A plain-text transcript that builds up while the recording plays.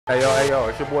Hey yo,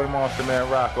 it's your boy Monster Man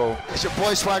Rocco. It's your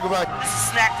boy Swagger Rock. This is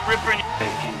Snack the Ripper.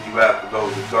 And you have to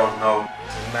those that don't know.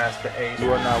 Master Ace.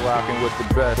 You are not rocking with the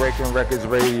best. Breaking Records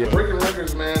Radio. Breaking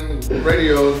Records, man.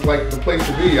 Radio is like the place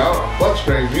to be. I don't know, fuck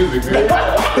strange music, man.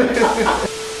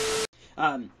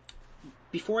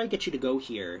 Before I get you to go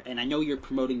here, and I know you're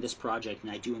promoting this project, and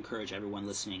I do encourage everyone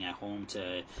listening at home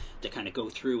to kind of go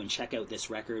through and check out this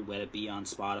record, whether it be on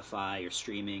Spotify or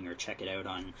streaming, or check it out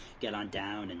on Get On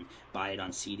Down and buy it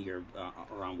on CD or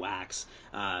on Wax.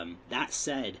 That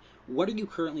said, what are you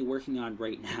currently working on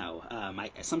right now?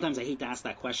 Sometimes I hate to ask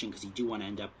that question because you do want to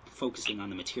end up focusing on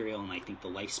the material, and I think the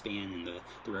lifespan and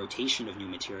the rotation of new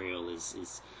material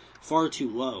is far too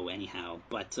low anyhow.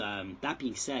 But that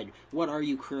being said, what are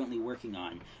you currently working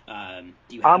on?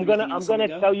 Do you have I'm gonna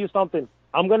tell you something.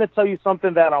 I'm gonna tell you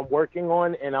something that I'm working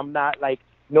on, and I'm not like,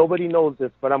 nobody knows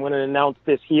this, but I'm gonna announce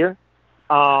this here.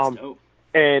 It's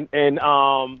in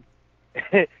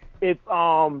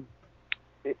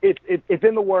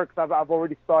the works. I've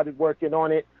already started working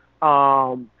on it.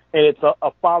 And it's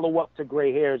a follow up to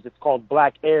Gray Hairs. It's called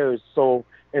Black Heirs. So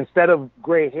instead of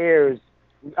Gray Hairs,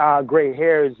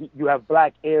 you have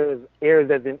Black Heirs, heirs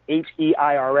as in Heirs,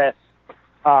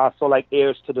 so like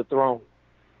heirs to the throne.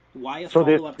 Why a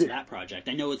follow-up to that project?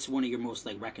 I know it's one of your most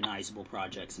recognizable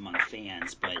projects among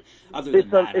fans, but other than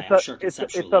that, I'm sure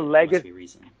conceptually there must be a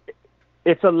reason.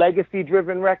 It's a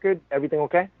legacy-driven record. Everything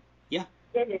okay? Yeah.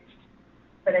 It is,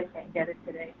 but I can't get it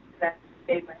today. That's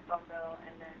paid my phone bill,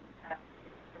 and then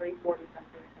 $340 something,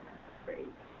 and that's great.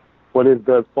 What is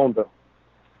the phone bill?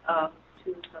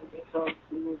 2 something, so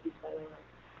we will be selling it.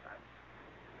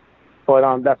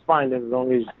 But that's fine as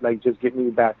long as just pay me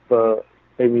back as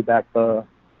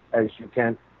you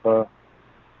can. I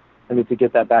need to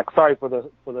get that back. Sorry for the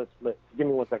split. Give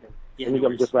me 1 second. Yeah,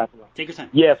 I'm just wrapping up. Take your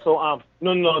time. Yeah. So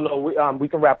no. We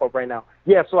can wrap up right now.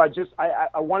 Yeah. So I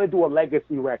want to do a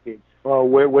legacy record.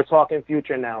 We're talking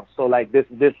future now. So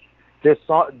this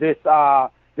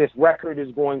record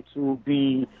is going to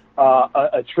be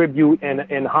a tribute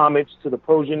and homage to the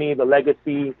progeny, the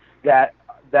legacy that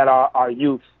are our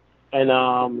youth and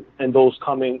those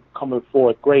coming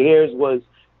forth. Gray Hairs was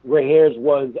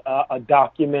a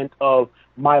document of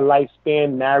my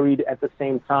lifespan, married at the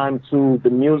same time to the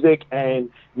music,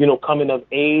 and coming of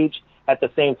age at the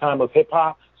same time of hip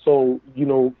hop. So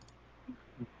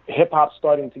hip hop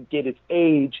starting to get its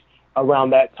age around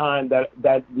that time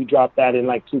that we dropped that in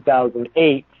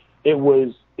 2008. It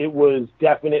was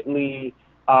definitely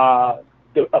a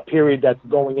period that's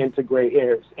going into Gray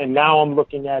Hairs, and now I'm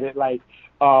looking at it what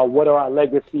are our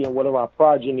legacy and what are our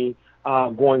progeny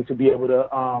going to be able to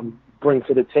bring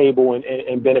to the table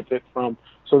and benefit from.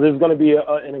 So this is going to be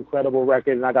an incredible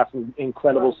record, and I got some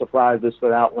incredible surprises for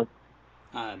that one.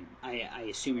 I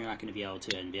assume you're not going to be able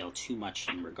to unveil too much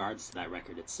in regards to that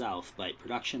record itself, but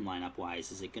production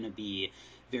lineup-wise, is it going to be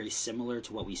very similar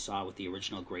to what we saw with the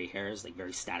original Gray Hairs,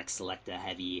 very Static Selecta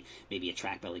heavy, maybe a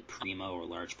track by Primo or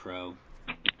Large Pro?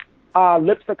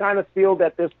 Lips are kind of sealed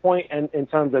at this point, and in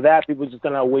terms of that, people just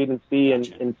gonna wait and see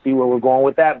and see where we're going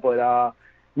with that. But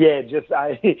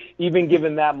even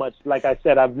given that much, like I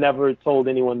said, I've never told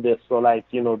anyone this. So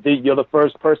you're the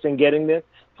first person getting this.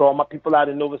 So all my people out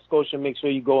in Nova Scotia, make sure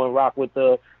you go and rock with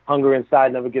the Hunger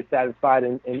Inside, Never Get Satisfied,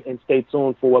 and stay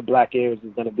tuned for what Black Heirs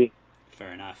is gonna be.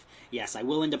 Fair enough. Yes, I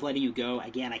will end up letting you go.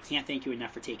 Again, I can't thank you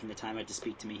enough for taking the time out to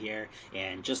speak to me here.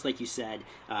 And just like you said,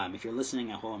 if you're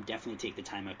listening at home, definitely take the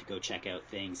time out to go check out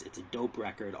things. It's a dope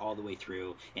record all the way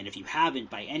through. And if you haven't,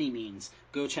 by any means,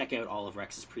 go check out all of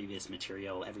Rex's previous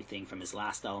material, everything from his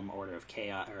last album, Order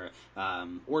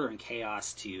in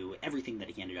Chaos, to everything that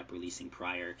he ended up releasing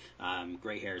prior.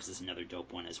 Gray Hairs is another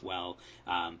dope one as well.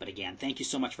 But again, thank you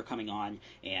so much for coming on,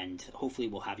 and hopefully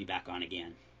we'll have you back on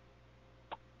again.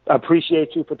 I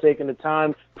appreciate you for taking the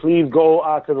time. Please go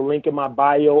to the link in my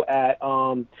bio at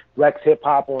Reks Hip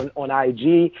Hop on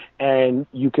IG, and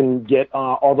you can get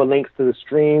all the links to the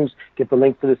streams, get the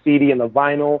link to the CD and the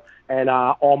vinyl, and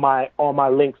all my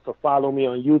links to follow me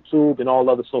on YouTube, and all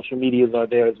other social medias are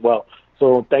there as well.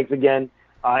 So thanks again.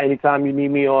 Anytime you need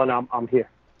me on, I'm here.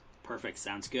 Perfect.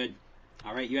 Sounds good.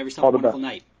 All right. You have yourself a wonderful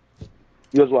night.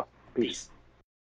 You as well. Peace.